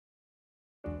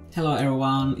Hello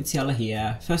everyone, it's Jalle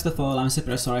here. First of all, I'm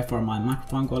super sorry for my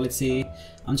microphone quality.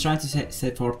 I'm trying to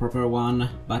set for a proper one,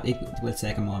 but it will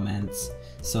take a moment,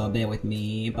 so bear with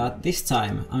me. But this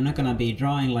time, I'm not gonna be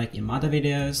drawing like in my other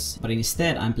videos, but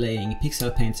instead I'm playing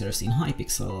pixel painters in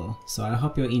Hypixel, so I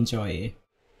hope you enjoy.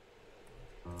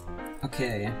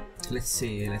 Okay, let's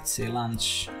see,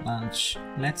 lunch.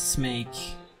 Let's make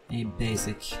a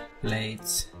basic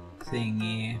plate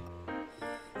thingy.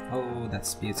 Oh,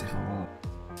 that's beautiful.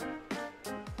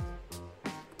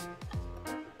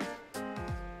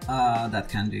 That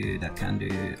can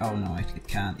do. Oh no, it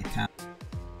can't.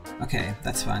 Okay,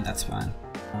 that's fine.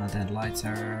 Then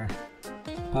lighter.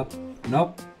 Pop.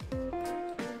 Nope.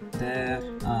 There.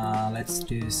 Let's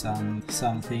do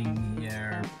something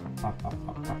here.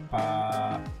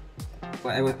 Well,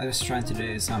 I was trying to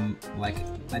do some, like,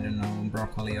 I don't know,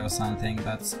 broccoli or something,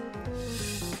 but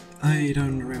I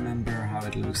don't remember how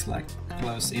it looks like.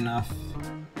 Close enough.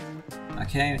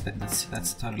 Okay,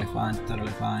 that's totally fine.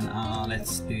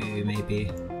 Let's do maybe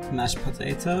mashed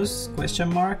potatoes?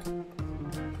 Question mark?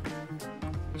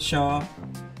 Sure.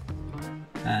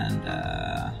 And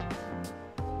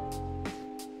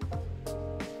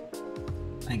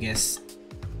I guess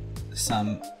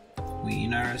some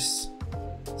wieners,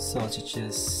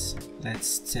 sausages.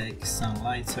 Let's take some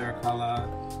lighter color.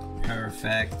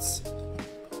 Perfect.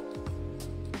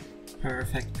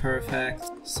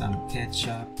 Some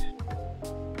ketchup.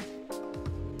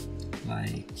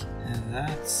 Like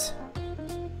that.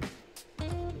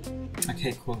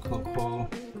 Okay, cool.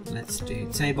 Let's do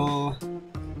table.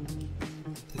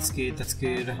 That's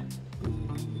good.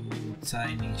 Ooh,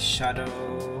 tiny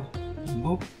shadow.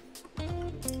 Boop.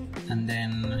 And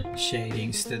then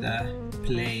shadings to the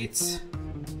plate.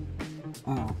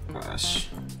 Oh gosh.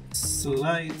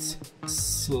 Slight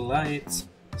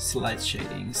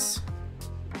shadings.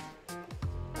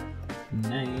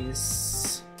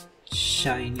 Nice.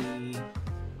 Shiny.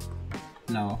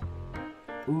 No.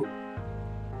 Ooh.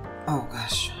 Oh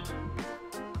gosh.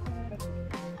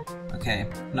 Okay,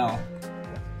 no.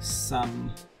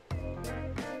 Some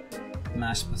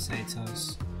mashed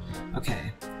potatoes.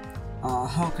 Okay.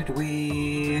 How could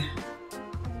we...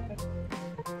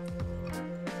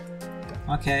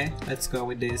 Okay, let's go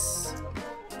with this.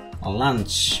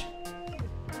 Lunch.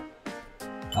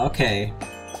 Okay.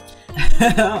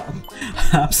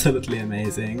 Absolutely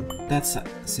amazing. That's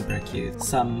super cute.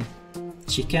 Some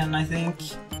chicken, I think.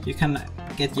 You can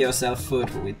get yourself food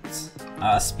with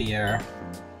a spear,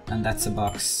 and that's a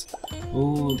box.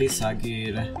 Ooh, these are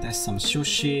good. There's some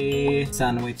sushi,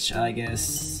 sandwich, I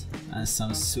guess, and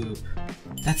some soup.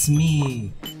 That's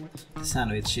me! The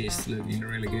sandwich is looking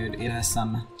really good. It has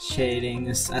some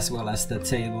shadings as well as the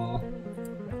table.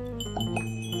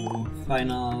 Ooh,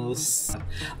 finals.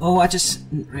 Oh, I just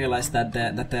realized that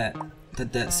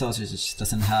the sausage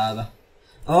doesn't have.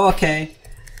 Oh, okay.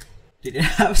 Didn't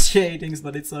have shadings,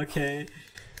 but it's okay.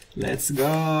 Let's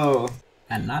go.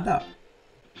 Another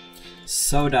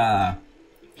soda.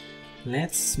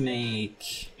 Let's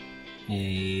make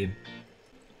a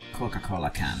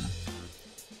Coca-Cola can.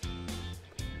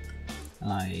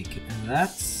 Like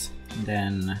that.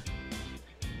 Then,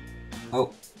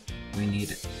 oh, we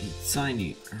need a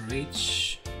tiny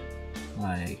reach.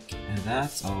 Like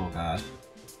that. Oh god.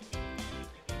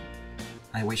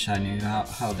 I wish I knew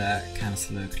how the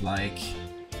cans look like.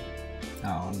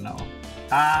 Oh no.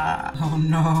 Ah! Oh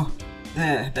no!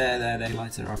 There,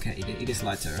 lighter. Okay, it is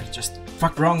lighter. Just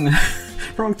fuck wrong!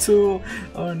 Wrong tool!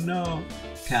 Oh no!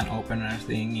 Can opener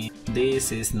thingy.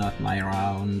 This is not my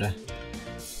round.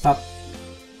 Pop!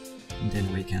 And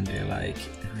then we can do like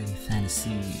really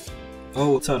fancy.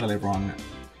 Oh, totally wrong.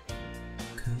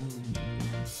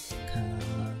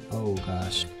 Oh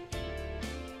gosh.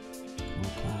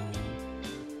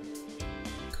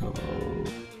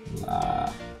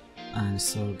 Cola. I'm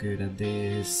so good at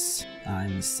this.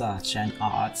 I'm such an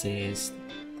artist.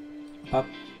 Pop.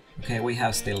 Okay, we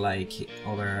have still like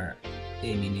over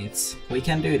 8 minutes. We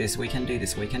can do this. Maybe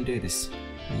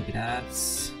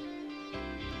that's...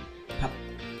 Pop.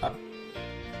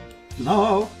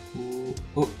 No! Ooh.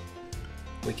 Oh.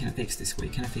 We can fix this.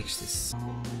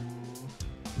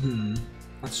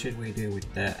 What should we do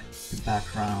with the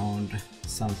background?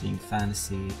 Something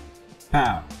fancy.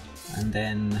 Pow! And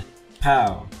then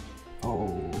pow!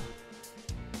 Oh.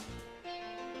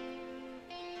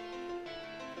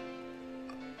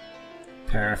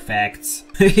 Perfect.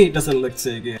 It doesn't look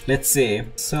too good. Let's see.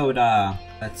 Soda.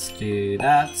 Let's do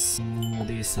that. Oh,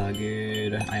 these are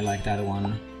good. I like that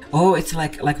one. Oh, it's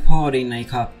like poured in a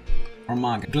cup or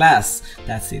mug. Glass.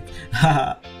 That's it.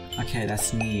 Okay,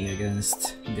 that's me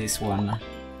against this one.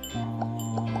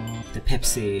 the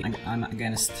Pepsi. I'm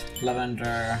against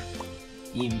Lavender,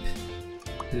 Imp.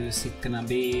 Who's it gonna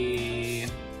be?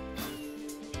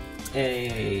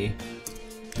 A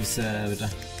deserved.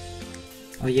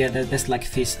 Oh yeah, there's like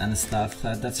fish and stuff.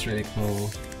 That's really cool.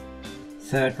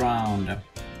 Third round.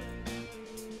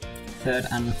 Third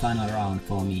and final round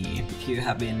for me. If you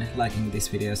have been liking this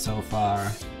video so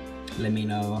far, let me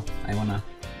know. I wanna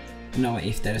know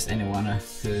if there's anyone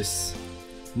who's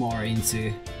more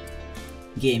into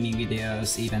gaming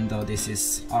videos, even though this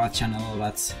is our channel,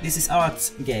 but this is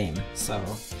art game, so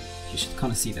you should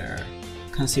consider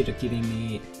giving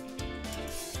me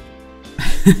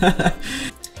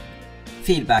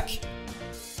feedback.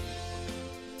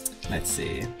 Let's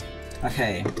see.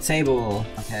 Okay, table.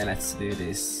 Okay, let's do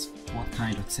this. What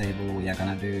kind of table we are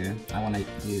gonna do? I wanna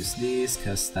use this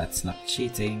because that's not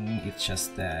cheating, it's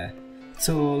just the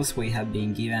tools we have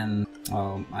been given.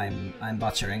 Oh, I'm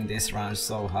butchering this round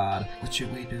so hard. What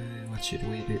should we do? What should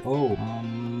we do? Oh,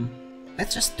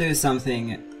 let's just do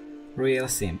something real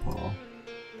simple.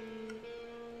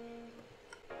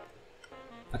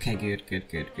 Okay, good.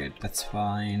 That's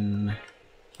fine.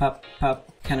 Pop.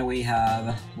 Can we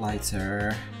have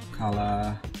lighter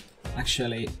color?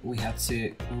 Actually, we have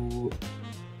to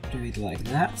do it like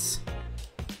that.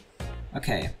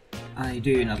 Okay, I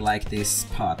do not like this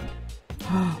part.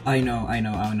 I know.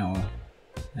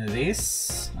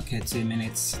 This. Okay, 2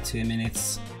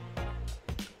 minutes.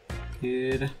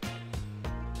 Good.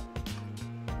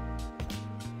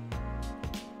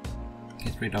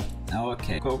 Get rid of.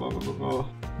 Okay, go.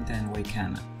 Then we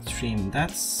can trim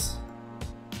that.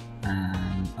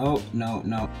 And oh no,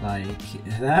 like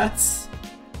that.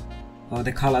 Oh,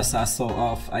 the colors are so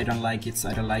off. I don't like it.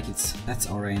 That's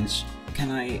orange. Can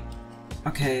I?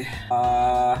 Okay.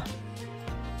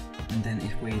 And then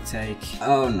if we take...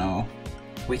 Oh no.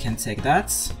 We can take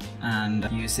that and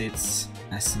use it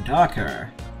as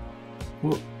darker.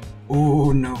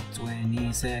 Oh no.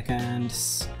 20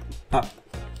 seconds. Pop.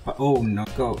 Oh no.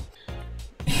 Go.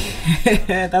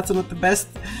 That's not the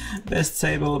best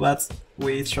table, but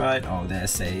we tried. Oh,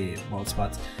 there's a bald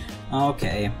spot.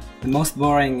 Okay, the most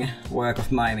boring work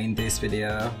of mine in this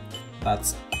video,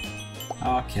 but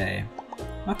okay.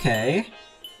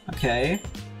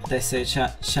 There's a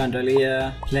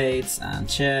chandelier, plates and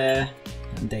chair,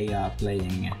 and they are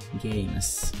playing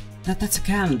games. That's a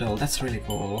candle, that's really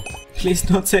cool. Please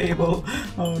no table,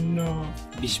 oh no.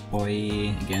 Bish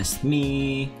boy against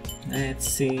me, let's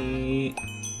see.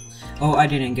 Oh, I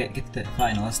didn't get the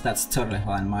finals, that's totally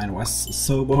fine, mine was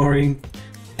so boring.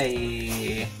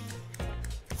 Hey.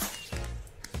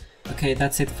 Okay,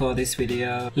 that's it for this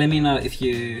video. Let me know if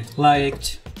you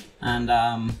liked, and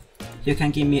you can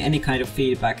give me any kind of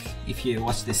feedback if you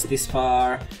watched this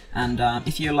far, and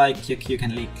if you like, you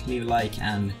can leave a like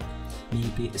and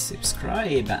maybe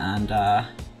subscribe, and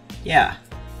yeah,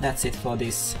 that's it for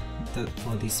this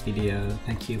video.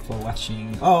 Thank you for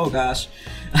watching. Oh gosh.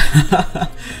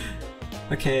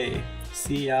 Okay,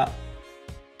 see ya.